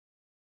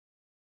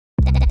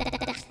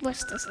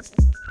Worsters.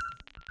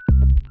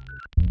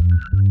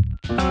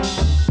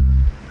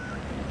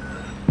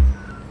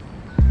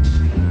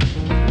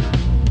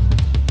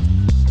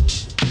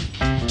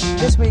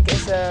 This week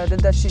is the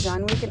Dutch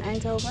Design Week in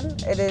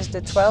Eindhoven. It is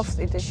the 12th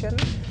edition.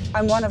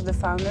 I'm one of the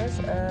founders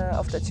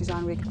of Dutch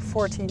Design Week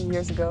 14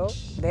 years ago.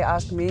 They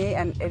asked me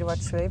and Eduard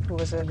Zweep, who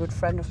was a good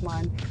friend of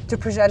mine, to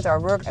present our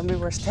work, and we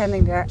were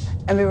standing there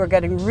and we were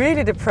getting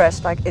really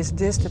depressed, like, is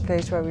this the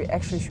place where we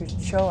actually should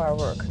show our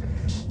work?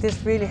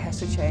 This really has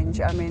to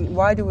change. I mean,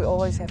 why do we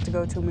always have to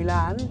go to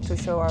Milan to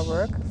show our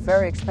work?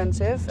 Very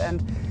expensive,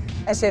 and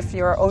as if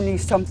you're only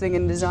something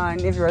in design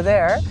if you're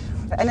there.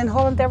 And in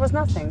Holland there was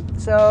nothing.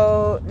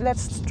 So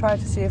let's try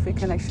to see if we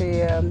can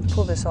actually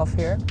pull this off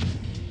here.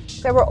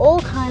 There were all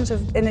kinds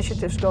of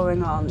initiatives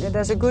going on.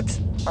 There's a good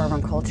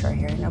urban culture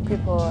here. You know,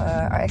 people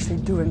are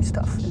actually doing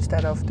stuff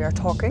instead of they're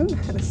talking.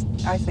 It's,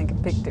 I think, a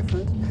big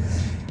difference.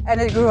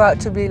 And it grew out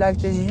to be like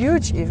this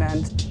huge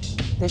event.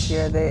 This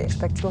year they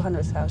expect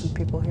 200,000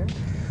 people here.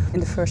 In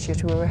the first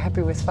years we were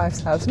happy with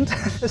 5,000.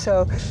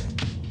 So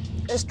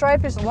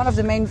Stripe is one of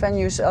the main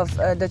venues of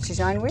Dutch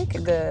Design Week.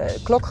 The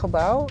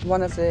Klokgebouw,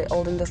 one of the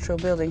old industrial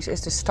buildings,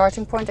 is the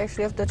starting point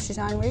actually of Dutch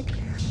Design Week.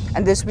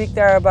 And this week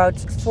there are about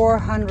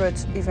 400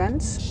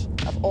 events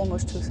of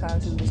almost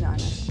 2,000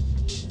 designers.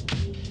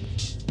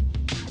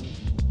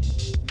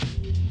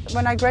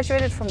 When I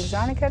graduated from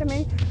Design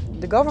Academy,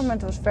 the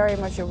government was very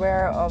much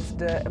aware of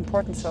the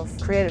importance of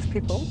creative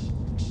people.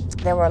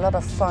 There were a lot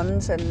of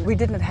funds and we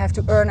didn't have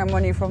to earn our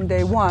money from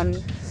day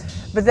one.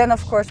 But then,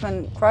 of course,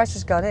 when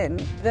crisis got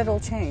in, that all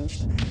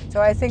changed.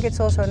 So I think it's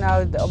also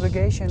now the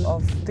obligation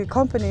of the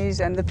companies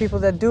and the people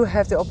that do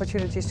have the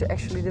opportunities to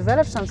actually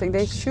develop something.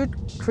 They should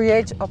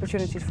create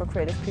opportunities for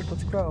creative people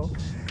to grow.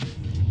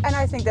 And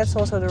I think that's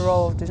also the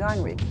role of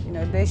Design Week. You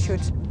know, they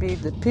should be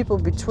the people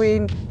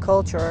between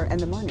culture and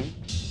the money.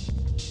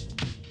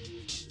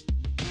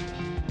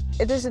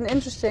 It is an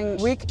interesting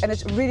week, and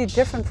it's really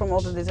different from all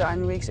the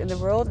design weeks in the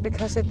world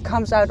because it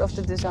comes out of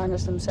the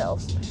designers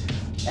themselves.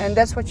 And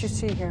that's what you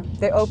see here.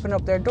 They open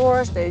up their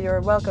doors,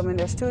 you're welcome in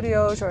their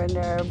studios or in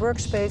their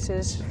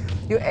workspaces.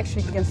 You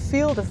actually can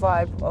feel the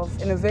vibe of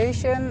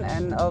innovation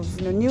and of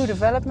new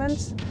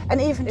developments.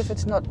 And even if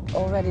it's not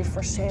already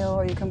for sale,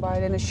 or you can buy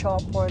it in a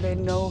shop, or they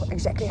know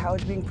exactly how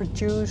it's being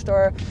produced,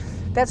 or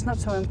that's not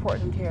so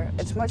important here.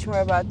 It's much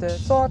more about the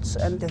thoughts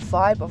and the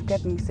vibe of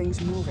getting things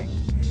moving.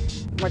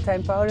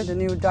 Martijn Pauwde, the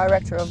new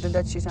director of the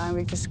Dutch Design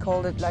Week, just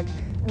called it like,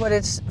 what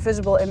is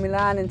visible in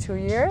Milan in 2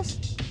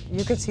 years,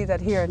 you can see that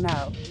here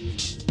now.